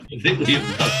William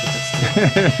Douglas.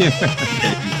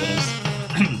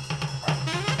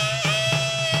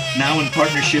 Now in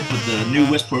partnership with the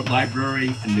New Westport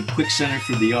Library and the Quick Center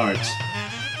for the Arts,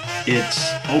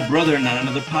 it's Oh Brother, Not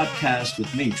Another Podcast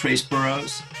with me, Trace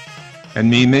Burrows. And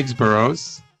me, Miggs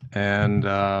Burrows. And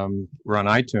we're on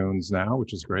iTunes now,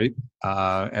 which is great,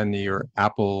 and your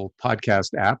Apple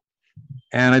podcast app.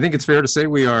 And I think it's fair to say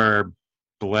we are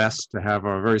blessed to have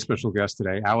our very special guest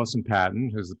today, Allison Patton,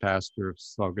 who's the pastor of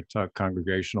Saugatuck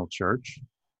Congregational Church.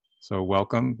 So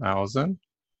welcome, Allison.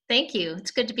 Thank you. It's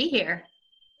good to be here.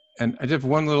 And I have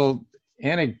one little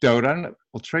anecdote. I don't know,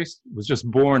 well, Trace was just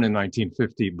born in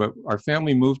 1950, but our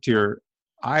family moved here.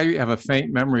 I have a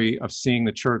faint memory of seeing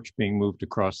the church being moved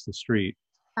across the street.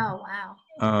 Oh,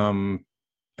 wow.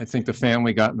 I think the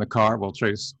family got in the car. Well,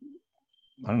 Trace,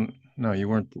 I don't know, you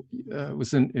weren't, it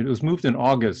was moved in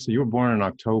August, so you were born in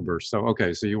October. So,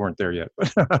 okay, so you weren't there yet,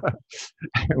 but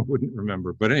I wouldn't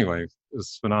remember. But anyway, it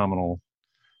was phenomenal.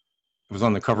 It was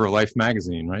on the cover of Life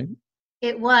magazine, right?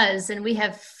 It was, and we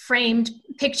have framed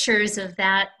pictures of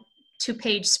that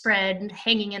 2-page spread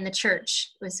hanging in the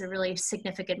church. It was a really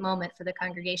significant moment for the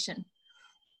congregation.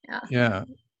 Yeah, it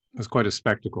was quite a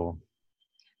spectacle.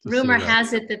 Rumor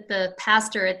has it that the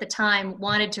pastor at the time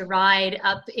wanted to ride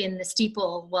up in the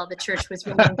steeple while the church was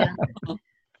rolling down.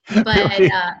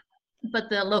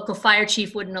 But the local fire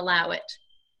chief wouldn't allow it.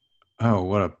 Oh,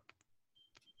 what a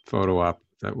photo op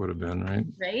that would have been, right?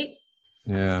 Right?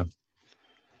 Yeah.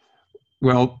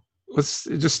 Well, let's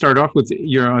just start off with,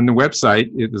 you're on the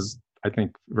website. It is, I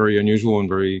think, very unusual and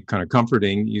very kind of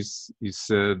comforting. You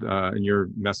said in your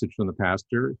message from the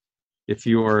pastor, if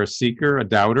you are a seeker, a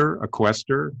doubter, a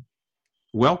quester,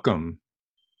 welcome.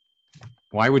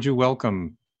 Why would you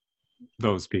welcome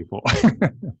those people?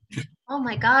 Oh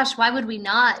my gosh, why would we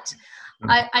not?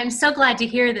 I'm so glad to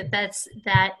hear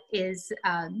that is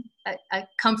a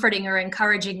comforting or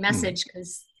encouraging message,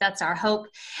 because that's our hope.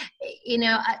 You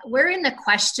know, we're in the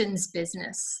questions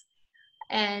business.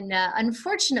 And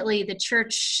unfortunately, the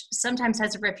church sometimes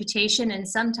has a reputation and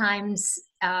sometimes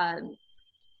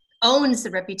owns the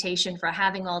reputation for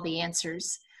having all the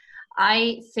answers.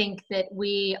 I think that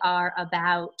we are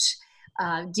about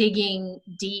digging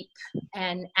deep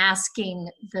and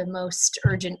asking the most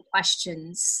urgent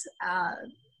questions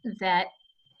that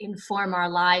inform our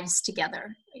lives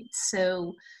together.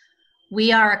 So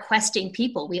we are a questing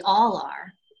people. We all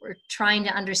are. We're trying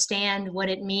to understand what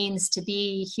it means to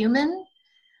be human,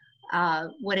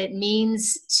 what it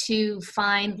means to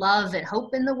find love and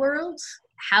hope in the world,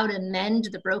 how to mend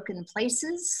the broken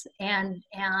places, and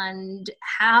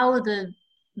how the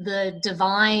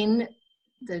divine,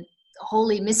 the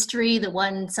holy mystery, the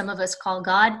one some of us call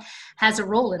God, has a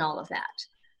role in all of that.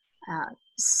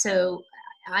 So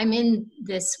I'm in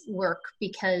this work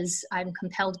because I'm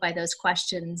compelled by those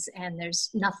questions, and there's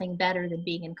nothing better than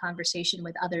being in conversation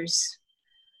with others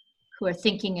who are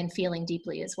thinking and feeling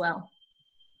deeply as well.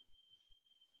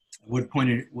 What point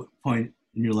in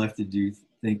your life did you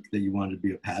think that you wanted to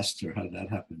be a pastor? How did that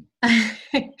happen?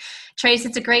 Trace,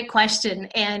 it's a great question.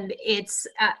 And it's,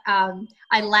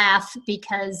 I laugh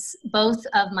because both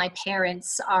of my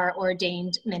parents are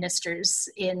ordained ministers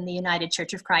in the United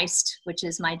Church of Christ, which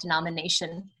is my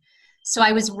denomination. So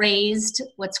I was raised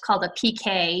what's called a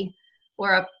PK,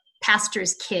 or a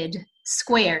pastor's kid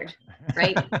squared,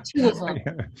 right? 2 of them,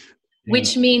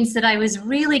 which means that I was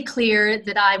really clear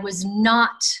that I was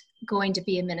not going to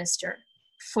be a minister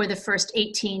for the first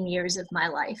 18 years of my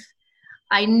life.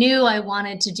 I knew I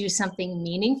wanted to do something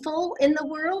meaningful in the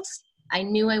world. I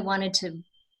knew I wanted to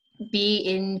be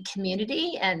in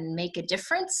community and make a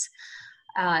difference.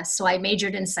 So I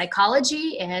majored in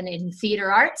psychology and in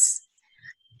theater arts.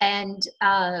 And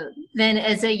then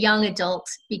as a young adult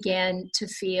began to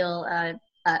feel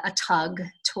a tug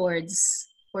towards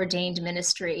ordained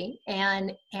ministry,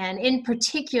 and in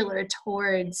particular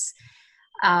towards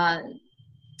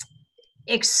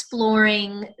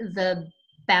exploring the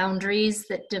boundaries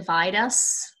that divide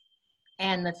us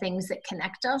and the things that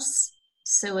connect us.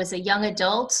 So as a young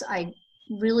adult, I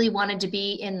really wanted to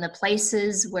be in the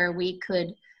places where we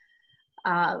could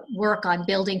work on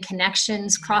building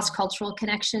connections, cross-cultural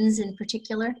connections in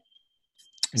particular.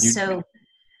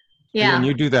 And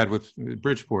you do that with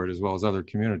Bridgeport as well as other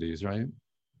communities, right?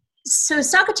 So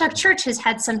Saugatuck Church has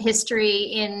had some history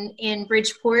in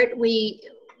Bridgeport.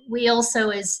 We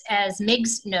also, as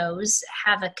Miggs knows,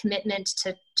 have a commitment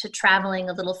to traveling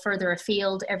a little further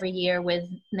afield every year with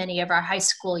many of our high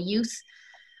school youth,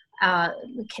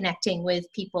 connecting with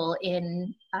people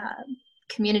in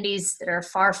communities that are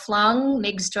far flung.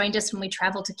 Miggs joined us when we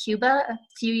traveled to Cuba a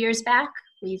few years back.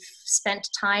 We've spent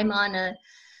time on a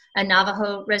a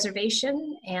Navajo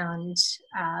reservation. And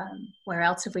where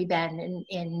else have we been?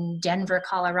 In Denver,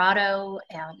 Colorado,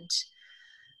 and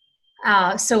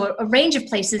so a range of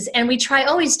places. And we try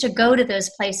always to go to those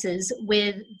places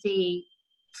with the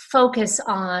focus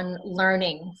on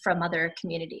learning from other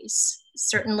communities.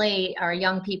 Certainly our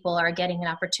young people are getting an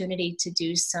opportunity to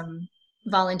do some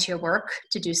volunteer work,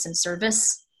 to do some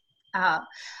service.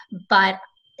 But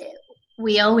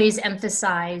we always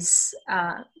emphasize,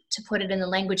 to put it in the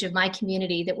language of my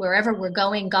community, that wherever we're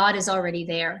going, God is already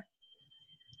there.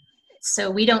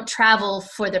 So we don't travel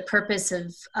for the purpose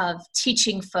of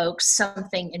teaching folks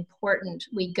something important.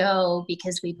 We go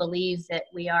because we believe that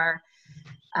we are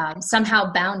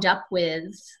somehow bound up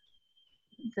with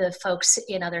the folks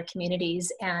in other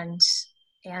communities and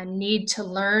need to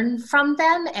learn from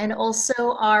them, and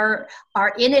also are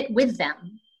in it with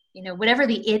them. You know, whatever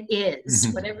the it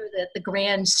is, whatever the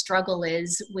grand struggle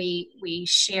is, we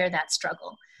share that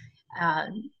struggle.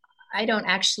 I don't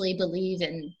actually believe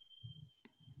in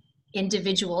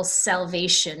individual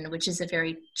salvation, which is a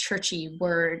very churchy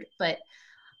word, but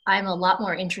I'm a lot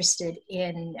more interested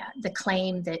in the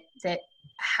claim that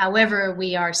however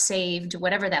we are saved,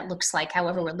 whatever that looks like,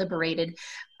 however we're liberated,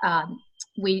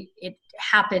 it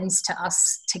happens to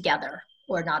us together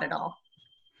or not at all.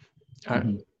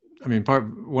 I mean,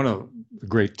 one of the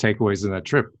great takeaways in that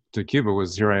trip to Cuba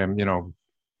was, here I am, you know,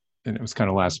 and it was kind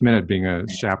of last minute, being a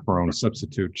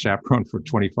substitute chaperone for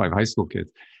 25 high school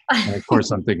kids. And of course,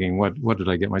 I'm thinking, what did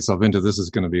I get myself into? This is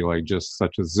going to be like just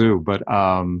such a zoo. But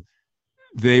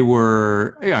they're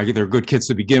good kids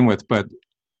to begin with, but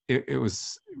it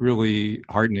was really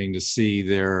heartening to see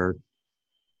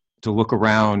to look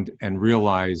around and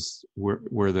realize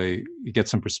where they get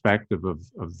some perspective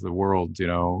of the world, you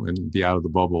know, and be out of the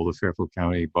bubble, the Fairfield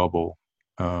County bubble.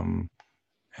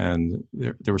 And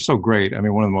they were so great. I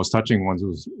mean, one of the most touching ones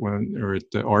was when they were at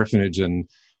the orphanage and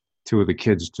two of the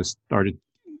kids just started,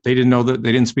 they didn't know that,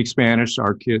 they didn't speak Spanish,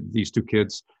 these two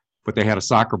kids, but they had a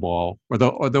soccer ball, or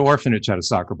the orphanage had a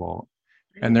soccer ball.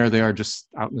 And there they are, just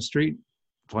out in the street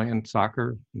playing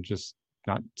soccer, and just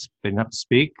they didn't have to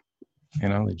speak, you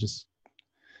know, they just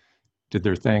did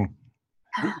their thing.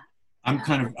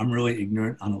 I'm really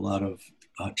ignorant on a lot of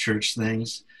church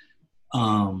things.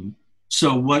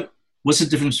 So what's the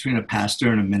difference between a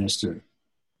pastor and a minister?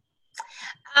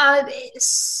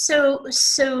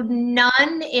 So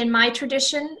none in my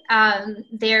tradition.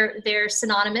 They're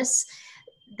synonymous.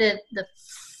 The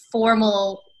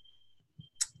formal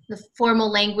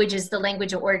language is the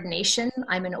language of ordination.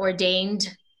 I'm an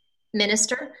ordained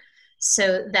minister,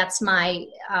 so that's my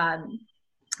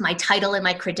title and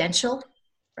my credential,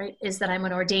 right? Is that I'm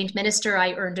an ordained minister.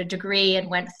 I earned a degree and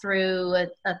went through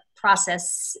a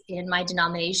process in my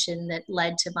denomination that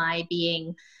led to my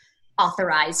being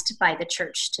authorized by the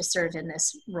church to serve in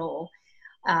this role.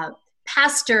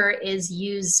 Pastor is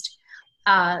used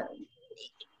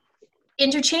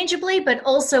interchangeably, but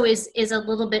also is a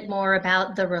little bit more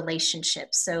about the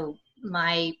relationship. So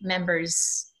my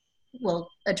members will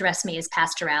address me as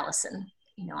Pastor Allison.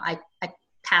 You know, I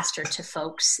pastor to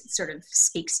folks. It sort of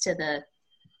speaks to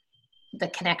the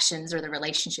connections or the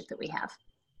relationship that we have.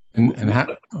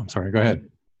 I'm sorry, go ahead.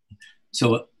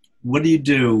 So what do you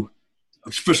do?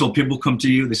 First of all, people come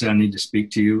to you, they say, I need to speak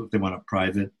to you. If they want a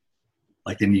private,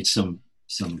 like they need some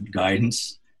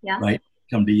guidance, yeah. Right?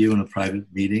 Come to you in a private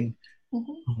meeting.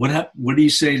 Mm-hmm. What do you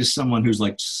say to someone who's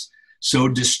like so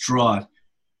distraught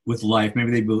with life?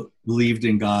 Maybe they believed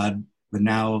in God, but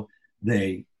now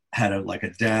they had a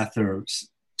death or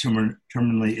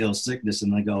terminally ill sickness,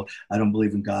 and they go, I don't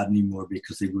believe in God anymore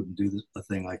because they wouldn't do a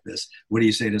thing like this. What do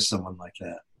you say to someone like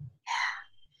that?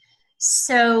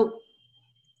 So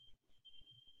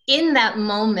in that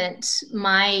moment,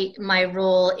 my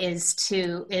role is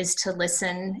to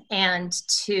listen and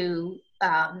to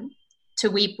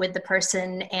weep with the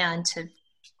person and to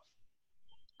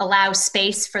allow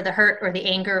space for the hurt or the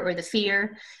anger or the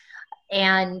fear,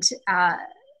 and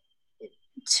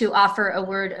to offer a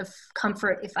word of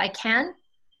comfort if I can.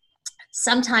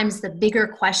 Sometimes the bigger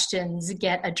questions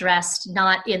get addressed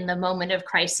not in the moment of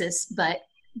crisis,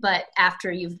 but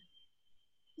after you've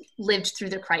lived through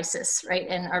the crisis, right,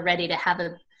 and are ready to have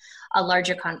a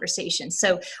larger conversation.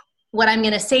 So what I'm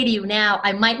going to say to you now,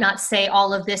 I might not say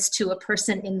all of this to a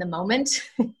person in the moment,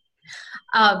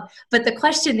 but the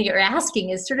question that you're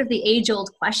asking is sort of the age-old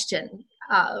question.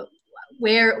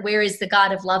 Where is the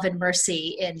God of love and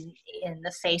mercy in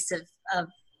the face of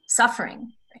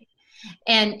suffering? Right?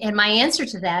 And my answer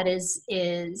to that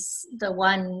is the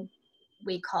one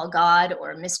we call God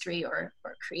or mystery or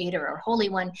creator or Holy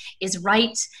One is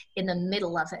right in the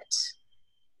middle of it.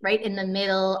 right in the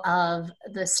middle of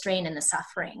the strain and the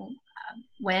suffering.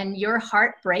 When your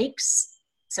heart breaks,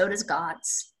 so does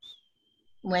God's.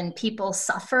 When people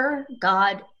suffer,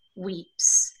 God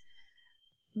weeps.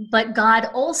 But God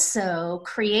also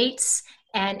creates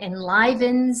and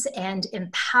enlivens and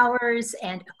empowers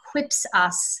and equips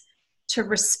us to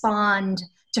respond,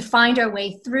 to find our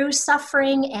way through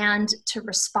suffering and to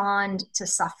respond to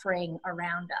suffering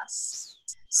around us.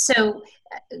 So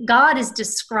God is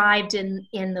described in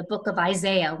the book of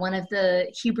Isaiah, one of the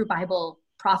Hebrew Bible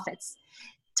prophets,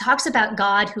 talks about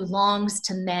God who longs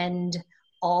to mend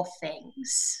all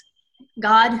things.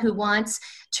 God who wants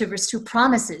to who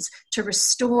promises to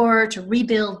restore, to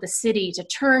rebuild the city, to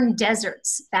turn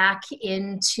deserts back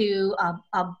into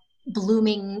a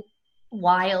blooming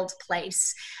wild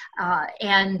place,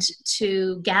 and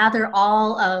to gather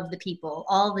all of the people,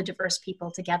 all the diverse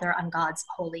people together on God's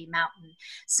holy mountain.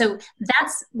 So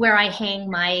that's where I hang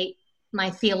my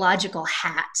theological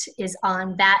hat, is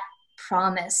on that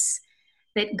promise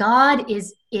that God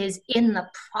is in the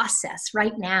process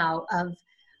right now of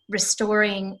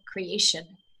restoring creation.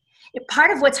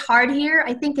 Part of what's hard here,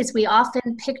 I think, is we often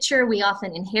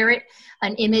inherit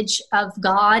an image of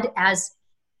God as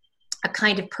a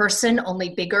kind of person,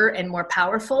 only bigger and more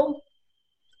powerful.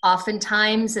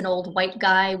 Oftentimes an old white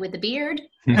guy with a beard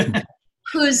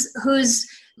who's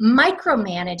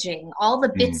micromanaging all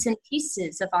the bits and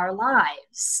pieces of our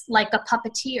lives like a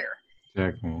puppeteer.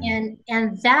 Exactly.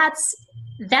 And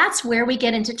that's where we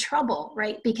get into trouble,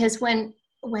 right? Because when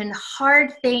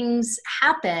hard things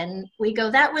happen, we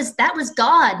go, that was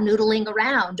God noodling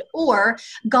around, or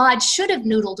God should have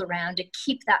noodled around to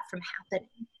keep that from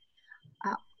happening.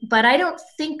 But I don't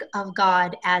think of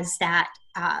God as that,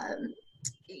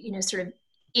 sort of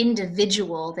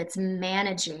individual that's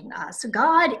managing us.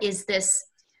 God is this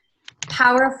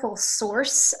powerful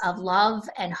source of love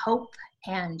and hope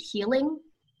and healing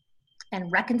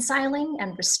and reconciling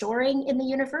and restoring in the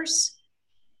universe.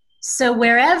 So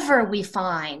wherever we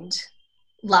find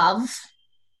love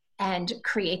and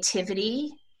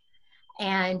creativity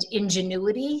and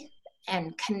ingenuity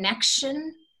and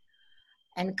connection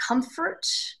and comfort,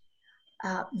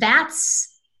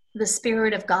 that's the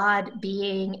Spirit of God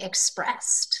being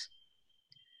expressed.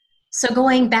 So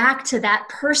going back to that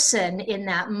person in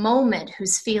that moment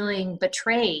who's feeling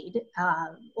betrayed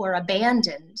or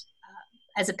abandoned,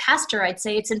 as a pastor, I'd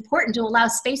say it's important to allow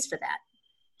space for that.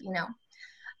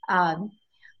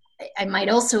 I might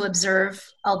also observe,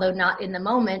 although not in the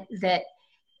moment, that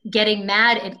getting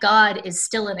mad at God is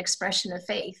still an expression of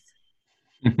faith.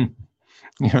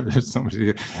 There's so much.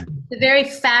 The very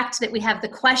fact that we have the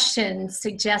question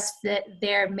suggests that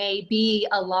there may be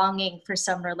a longing for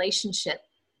some relationship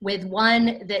with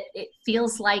one that it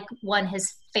feels like one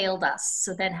has failed us.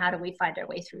 So then how do we find our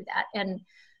way through that? And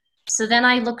so then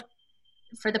I look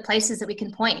for the places that we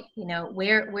can point,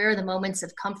 where are the moments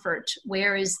of comfort?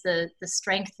 Where is the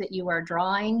strength that you are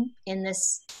drawing in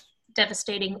this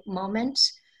devastating moment?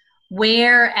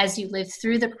 Where, as you live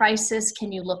through the crisis,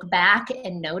 can you look back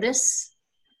and notice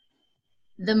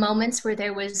the moments where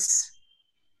there was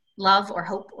love or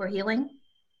hope or healing?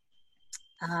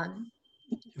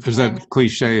 There's that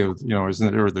cliche of,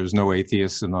 isn't there, there's no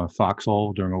atheists in a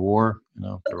foxhole during a war?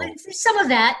 There's some of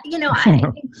that,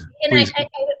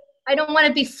 I don't want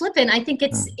to be flippant. I think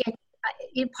it's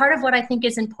part of what I think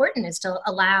is important is to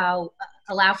allow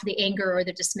for the anger or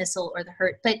the dismissal or the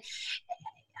hurt. But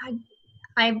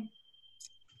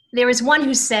there was one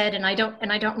who said, and I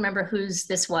don't remember whose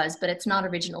this was, but it's not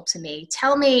original to me.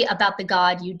 Tell me about the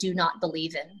God you do not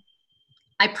believe in.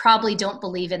 I probably don't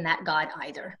believe in that God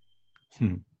either.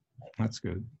 That's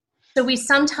good. So we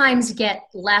sometimes get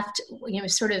left,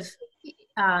 sort of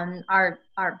our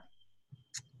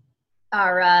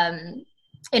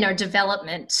in our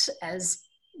development as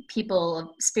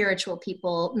people, spiritual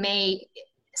people, may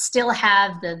still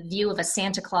have the view of a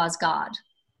Santa Claus God,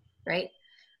 right?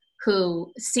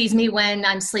 Who sees me when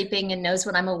I'm sleeping and knows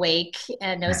when I'm awake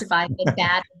and knows if I'm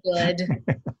bad or good.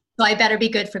 So I better be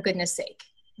good for goodness sake.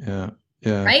 Yeah.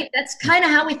 Right? That's kind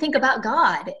of how we think about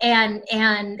God. And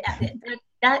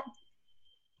that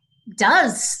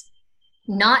does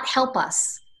not help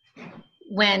us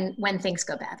when things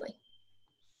go badly.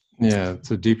 Yeah, it's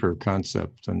a deeper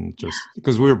concept than just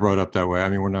because we were brought up that way. I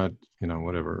mean, we're not,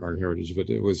 whatever our heritage, but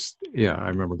it was, I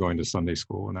remember going to Sunday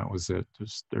school and that was it.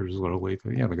 There's a little late,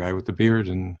 the guy with the beard.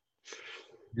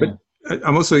 But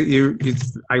I'm also,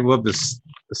 I love this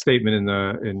statement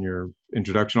in your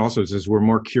introduction also. It says, we're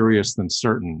more curious than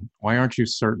certain. Why aren't you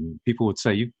certain? People would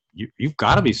say, you've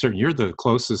got to be certain. You're the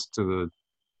closest to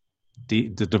the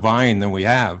divine that we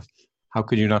have. How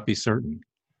could you not be certain?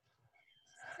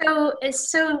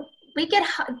 So we get,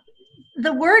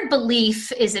 the word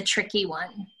belief is a tricky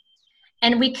one,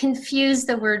 and we confuse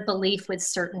the word belief with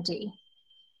certainty.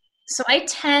 So I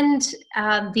tend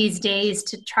these days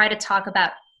to try to talk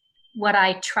about what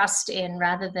I trust in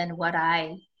rather than what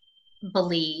I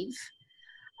believe.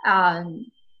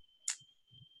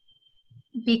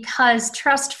 Because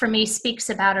trust for me speaks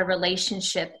about a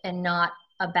relationship and not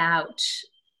about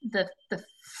the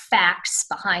facts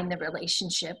behind the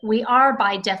relationship. We are,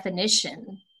 by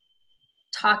definition,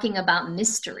 talking about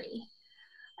mystery.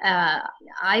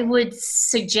 I would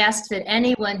suggest that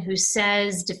anyone who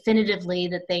says definitively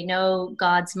that they know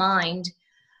God's mind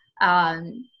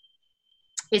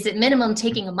is at minimum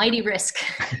taking a mighty risk.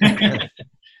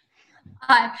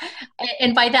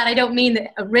 And by that, I don't mean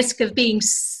a risk of being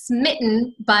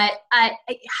smitten, but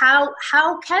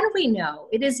how can we know?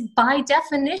 It is by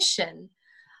definition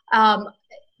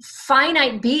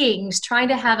finite beings trying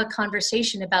to have a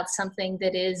conversation about something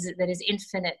that is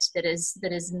infinite, that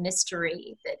is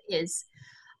mystery, that is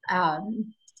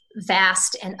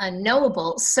vast and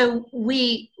unknowable. So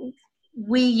we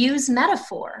use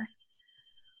metaphor.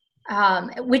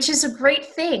 Which is a great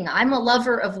thing. I'm a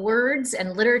lover of words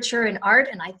and literature and art,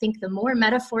 and I think the more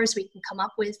metaphors we can come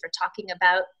up with for talking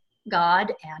about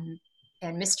God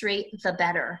and mystery, the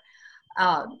better.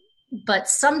 But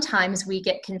sometimes we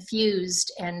get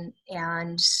confused and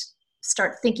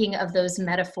start thinking of those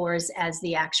metaphors as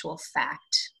the actual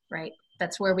fact, right?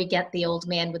 That's where we get the old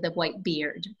man with the white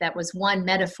beard. That was one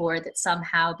metaphor that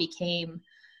somehow became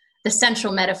the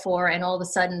central metaphor, and all of a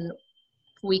sudden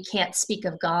we can't speak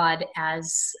of God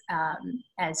as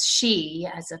she,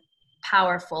 as a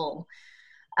powerful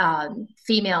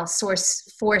female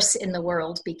force in the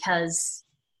world, because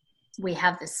we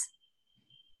have this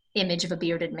image of a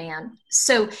bearded man.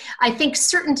 So I think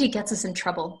certainty gets us in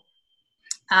trouble.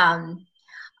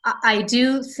 I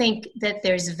do think that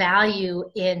there's value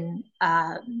in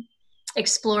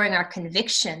exploring our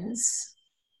convictions,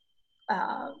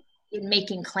 in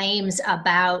making claims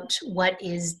about what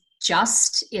is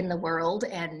just in the world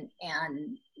and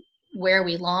where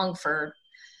we long for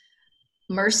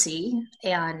mercy.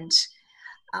 And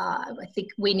I think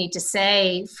we need to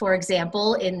say, for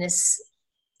example, in this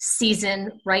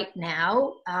season right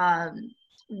now,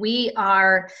 we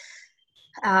are,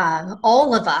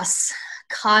 all of us,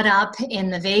 caught up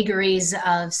in the vagaries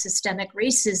of systemic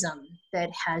racism that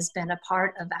has been a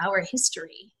part of our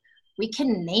history. We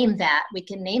can name that. We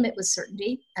can name it with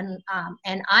certainty. And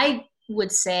I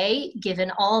would say,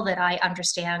 given all that I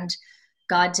understand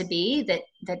God to be,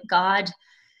 that God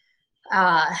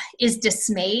is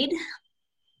dismayed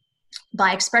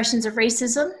by expressions of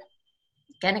racism.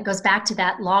 Again, it goes back to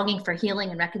that longing for healing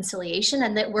and reconciliation,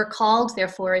 and that we're called,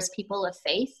 therefore, as people of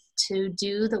faith, to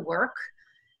do the work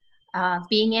of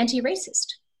being anti-racist.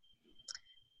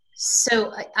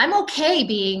 So I'm okay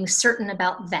being certain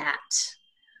about that.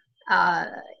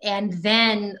 And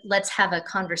then let's have a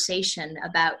conversation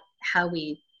about how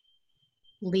we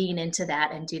lean into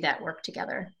that and do that work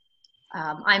together.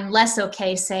 I'm less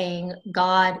okay saying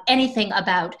God, anything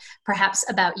perhaps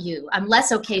about you. I'm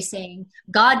less okay saying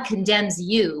God condemns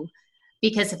you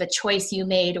because of a choice you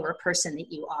made or a person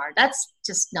that you are. That's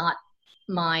just not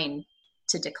mine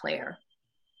to declare.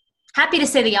 Happy to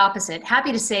say the opposite.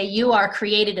 Happy to say you are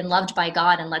created and loved by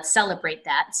God, and let's celebrate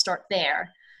that and start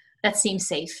there. That seems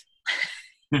safe.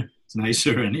 It's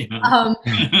nicer anyhow.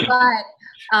 But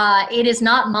it is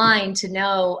not mine to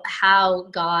know how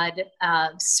God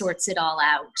sorts it all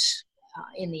out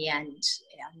in the end.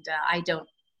 And I don't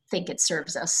think it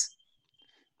serves us.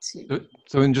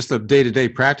 So in just a day-to-day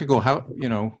practical, how,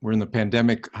 we're in the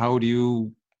pandemic, how do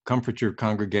you comfort your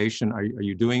congregation? Are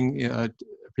you doing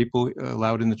people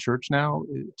allowed in the church now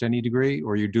to any degree?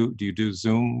 Or do you do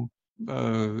Zoom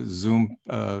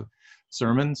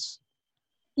sermons?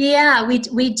 Yeah, we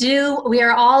do. We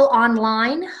are all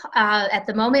online at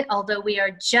the moment, although we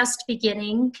are just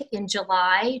beginning in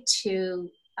July to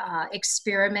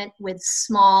experiment with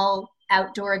small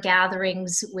outdoor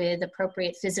gatherings with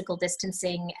appropriate physical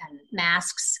distancing and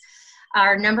masks.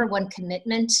 Our number one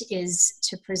commitment is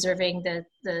to preserving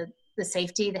the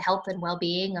safety, the health and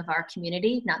well-being of our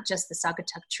community, not just the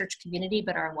Saugatuck Church community,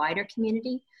 but our wider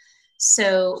community.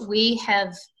 So we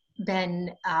have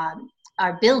been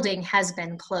our building has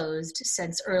been closed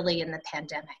since early in the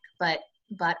pandemic, but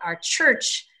our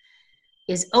church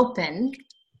is open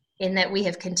in that we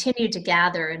have continued to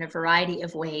gather in a variety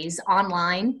of ways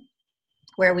online,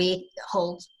 where we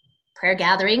hold prayer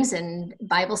gatherings and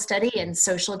Bible study and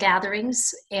social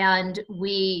gatherings, and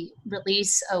we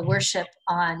release a worship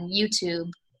on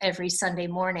YouTube every Sunday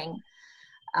morning,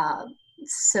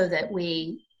 so that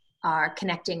we are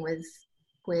connecting with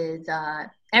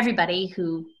everybody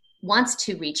who wants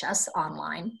to reach us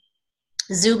online.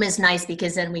 Zoom is nice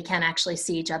because then we can actually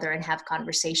see each other and have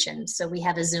conversations. So we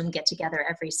have a Zoom get together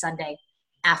every Sunday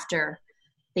after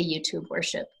the YouTube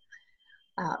worship.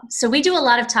 So we do a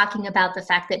lot of talking about the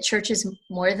fact that church is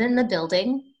more than the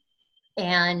building.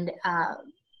 And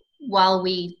while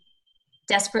we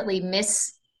desperately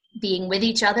miss being with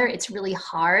each other, it's really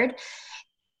hard.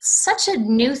 Such a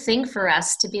new thing for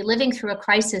us to be living through a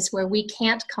crisis where we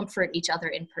can't comfort each other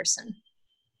in person,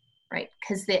 right?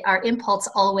 Because our impulse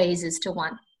always is to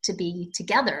want to be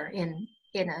together in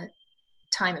a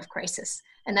time of crisis.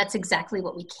 And that's exactly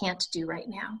what we can't do right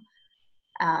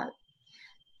now.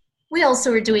 We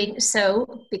also are doing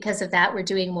so, because of that, we're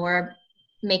doing more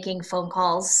making phone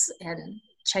calls and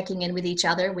checking in with each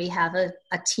other. We have a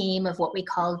team of what we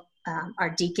call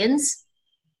our deacons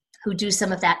who do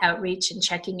some of that outreach and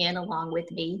checking in along with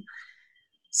me.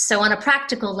 So on a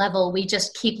practical level, we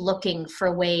just keep looking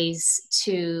for ways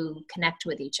to connect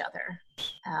with each other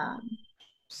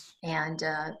and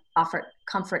offer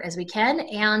comfort as we can.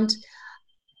 And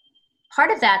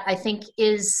part of that, I think,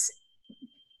 is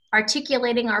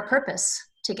articulating our purpose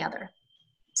together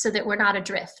so that we're not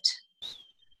adrift,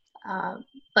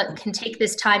 but can take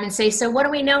this time and say, so what do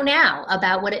we know now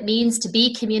about what it means to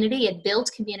be community and build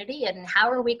community, and how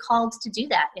are we called to do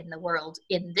that in the world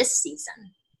in this season?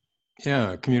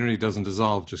 Yeah, community doesn't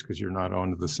dissolve just because you're not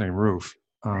under the same roof.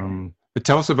 But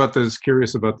tell us about this,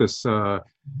 curious about this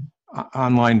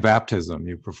online baptism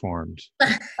you performed.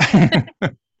 How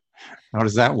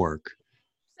does that work?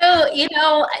 So,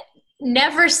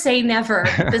 never say never.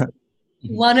 This is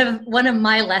one of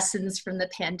my lessons from the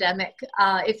pandemic.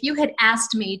 If you had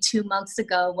asked me 2 months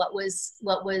ago what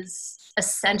was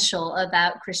essential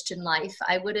about Christian life,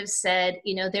 I would have said,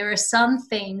 there are some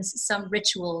things, some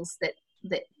rituals that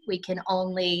we can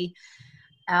only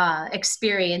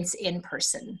experience in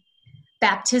person.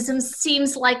 Baptism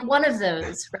seems like one of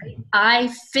those, right? I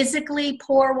physically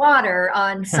pour water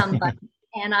on somebody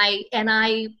and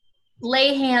I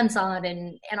lay hands on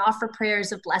and offer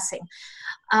prayers of blessing.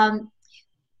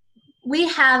 We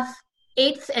have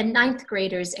 8th and 9th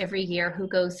graders every year who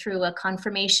go through a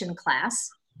confirmation class,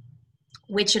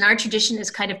 which in our tradition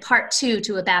is kind of part 2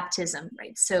 to a baptism,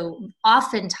 right? So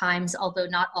oftentimes, although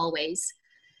not always,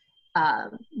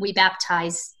 we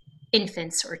baptize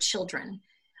infants or children.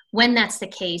 When that's the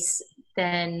case,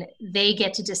 then they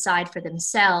get to decide for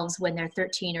themselves when they're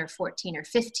 13 or 14 or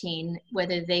 15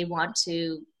 whether they want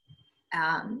to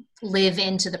live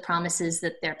into the promises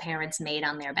that their parents made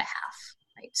on their behalf.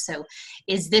 Right? So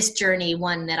is this journey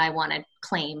one that I want to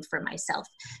claim for myself?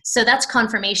 So that's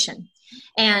confirmation.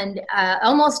 And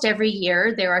almost every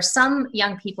year, there are some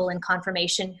young people in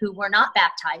confirmation who were not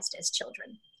baptized as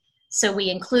children. So we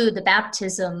include the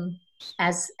baptism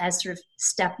as sort of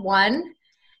step 1,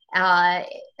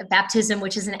 baptism,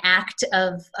 which is an act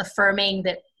of affirming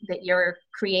that you're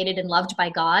created and loved by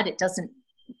God. It doesn't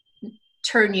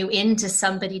turn you into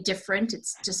somebody different.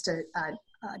 It's just an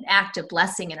act of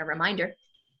blessing and a reminder.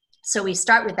 So we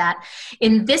start with that.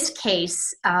 In this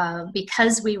case,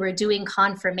 because we were doing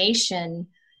confirmation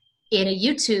in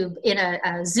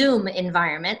a Zoom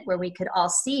environment where we could all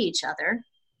see each other,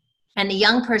 and the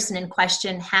young person in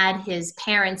question had his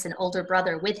parents and older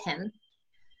brother with him.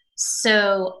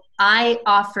 So I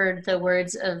offered the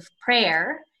words of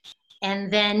prayer,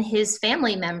 and then his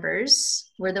family members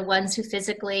were the ones who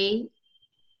physically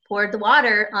poured the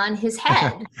water on his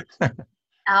head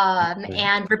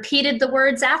and repeated the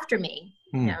words after me.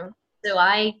 So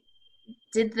I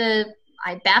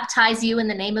baptize you in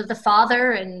the name of the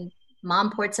Father, and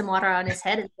Mom poured some water on his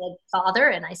head and said, Father,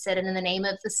 and I said, in the name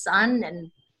of the Son, and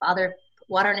Father put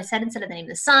water on his head and said, in the name of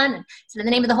the Son, and said, in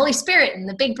the name of the Holy Spirit, and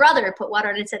the big brother put water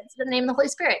on his head and said, in the name of the Holy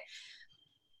Spirit.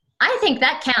 I think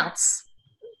that counts.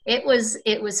 It was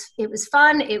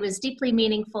fun. It was deeply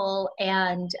meaningful.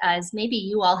 And as maybe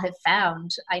you all have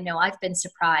found, I know I've been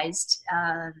surprised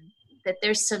that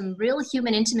there's some real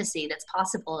human intimacy that's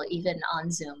possible even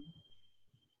on Zoom.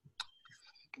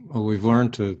 Well, we've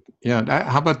learned to,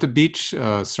 How about the beach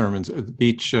sermons? The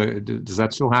beach, does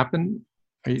that still happen?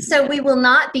 So we will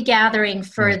not be gathering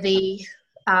for the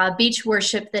beach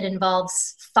worship that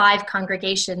involves 5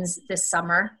 congregations this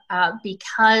summer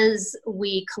because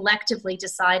we collectively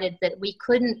decided that we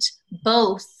couldn't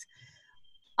both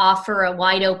offer a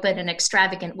wide open and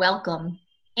extravagant welcome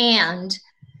and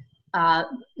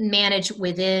manage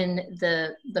within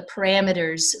the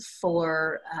parameters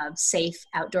for safe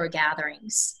outdoor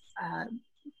gatherings.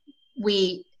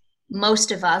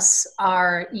 Most of us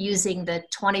are using the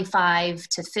 25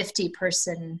 to 50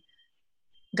 person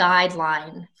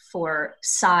guideline for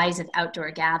size of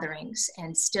outdoor gatherings,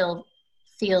 and still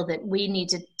feel that we need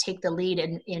to take the lead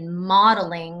in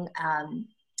modeling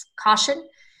caution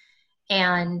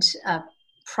and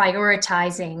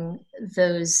prioritizing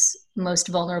those most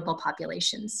vulnerable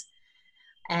populations.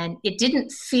 And it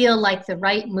didn't feel like the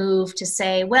right move to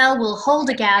say, well, we'll hold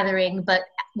a gathering, but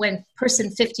when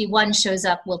person 51 shows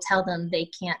up, we'll tell them they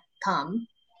can't come,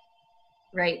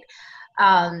 right?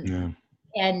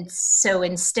 And so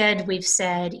instead we've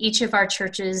said each of our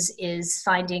churches is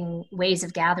finding ways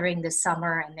of gathering this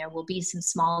summer, and there will be some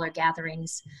smaller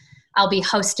gatherings. I'll be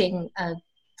hosting a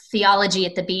theology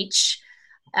at the beach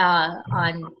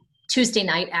on Tuesday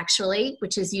night, actually,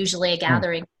 which is usually a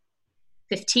gathering,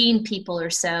 15 people or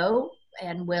so,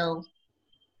 and we'll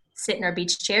sit in our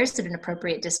beach chairs at an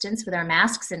appropriate distance with our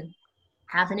masks and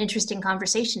have an interesting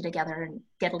conversation together and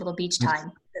get a little beach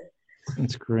time.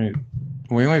 That's great.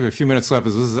 We only have a few minutes left.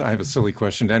 I have a silly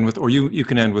question to end with, or you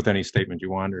can end with any statement you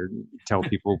want, or tell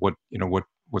people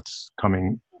what's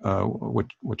coming,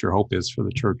 what your hope is for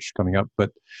the church coming up. But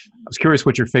I was curious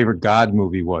what your favorite God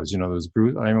movie was. There was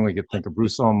Bruce. I only get to think of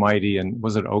Bruce Almighty, and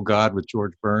was it Oh God with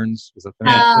George Burns? Was that the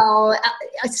name? Oh,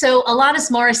 so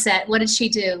Alanis Morissette. What did she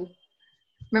do?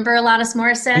 Remember Alanis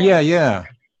Morissette? Yeah.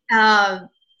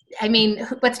 I mean,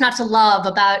 what's not to love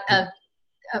about a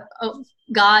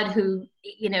God who,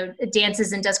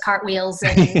 dances and does cartwheels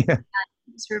and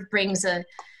sort of brings a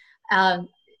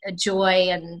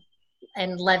joy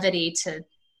and levity to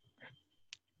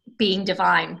being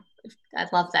divine. I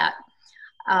love that.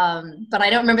 But I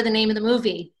don't remember the name of the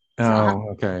movie. So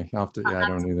okay. I don't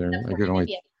either. I could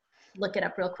only look it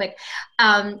up real quick.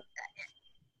 I'll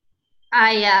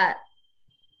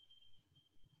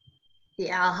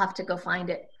have to go find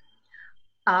it.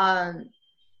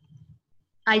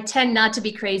 I tend not to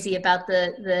be crazy about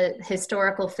the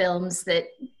historical films that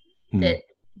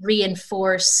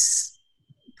reinforce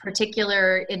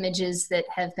particular images that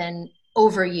have been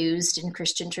overused in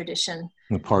Christian tradition.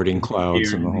 The parting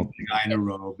clouds and the whole the guy in a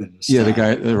robe and the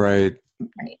guy, right.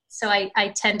 Right. So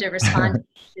I tend to respond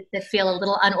that feel a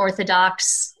little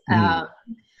unorthodox. I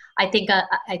think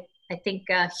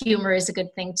humor is a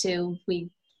good thing too. We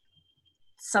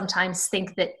sometimes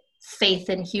think that faith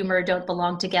and humor don't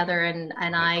belong together, and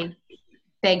I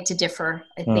beg to differ.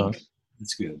 I think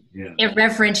that's good. Yeah,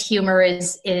 irreverent humor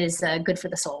is good for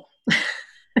the soul.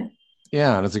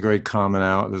 Yeah, and it's a great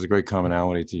there's a great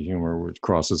commonality to humor which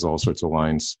crosses all sorts of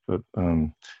lines. But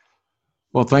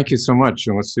well, thank you so much.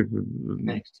 And let's see if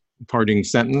next parting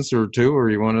sentence or two, or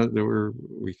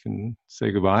we can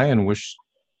say goodbye and wish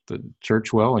the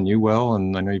church well and you well.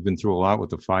 And I know you've been through a lot with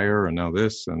the fire and now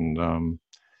this, and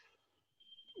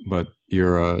but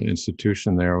your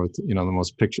institution there with the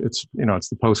most picture, it's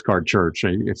the postcard church.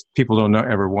 If people don't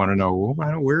ever want to know,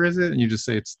 well, where is it, and you just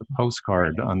say it's the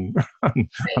postcard on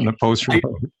the post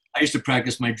road. I used to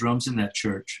practice my drums in that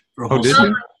church for a whole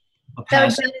summer.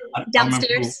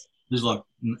 Downstairs. This was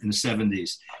in the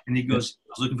 70s, and he goes,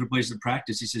 I was looking for a place to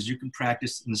practice. He says, you can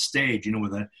practice in the stage,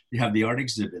 where they have the art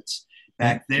exhibits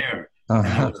back there. And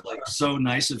that was so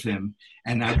nice of him.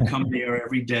 And I'd come there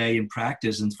every day and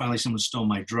practice, and finally someone stole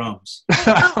my drums.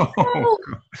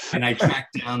 And I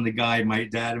tracked down the guy, my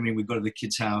dad, we'd go to the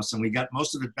kid's house, and we got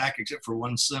most of it back except for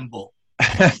one cymbal.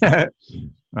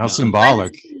 How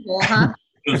symbolic. Huh?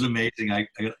 It was amazing. I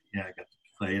got to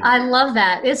play it. I love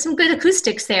that. There's some good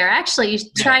acoustics there. Actually, you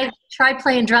should try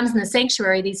playing drums in the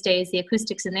sanctuary these days. The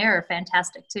acoustics in there are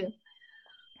fantastic too.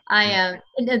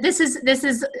 This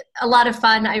is a lot of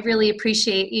fun. I really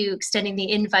appreciate you extending the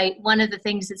invite. One of the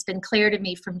things that's been clear to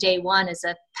me from day one as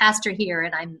a pastor here,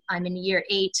 and I'm in year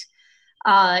 8,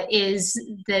 is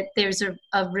that there's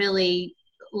a really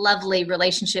lovely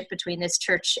relationship between this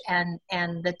church and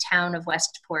the town of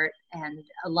Westport, and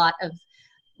a lot of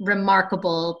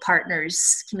remarkable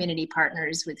partners, community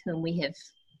partners with whom we have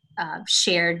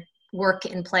shared work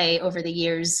and play over the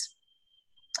years,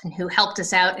 and who helped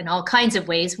us out in all kinds of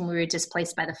ways when we were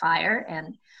displaced by the fire.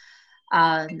 And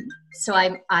so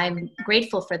I'm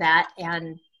grateful for that.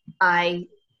 And I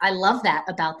love that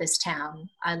about this town.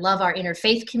 I love our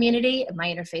interfaith community and my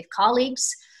interfaith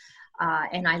colleagues.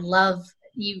 And I love,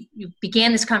 you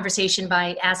began this conversation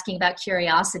by asking about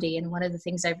curiosity. And one of the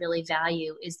things I really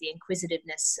value is the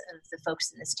inquisitiveness of the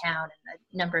folks in this town, and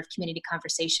the number of community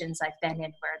conversations I've been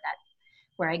in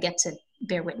where I get to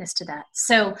bear witness to that.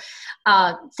 So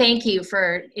thank you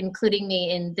for including me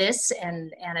in this,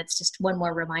 and it's just one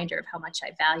more reminder of how much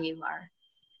I value our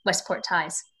Westport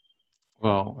ties.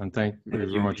 Well, and thank you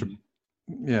very much.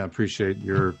 Yeah, appreciate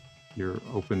your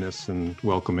openness and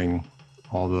welcoming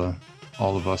all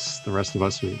of us, the rest of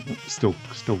us who still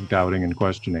doubting and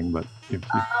questioning, but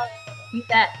You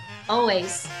bet.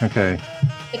 Always. Okay.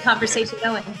 The conversation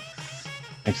going.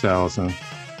 Thanks, Allison.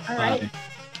 All right. Bye.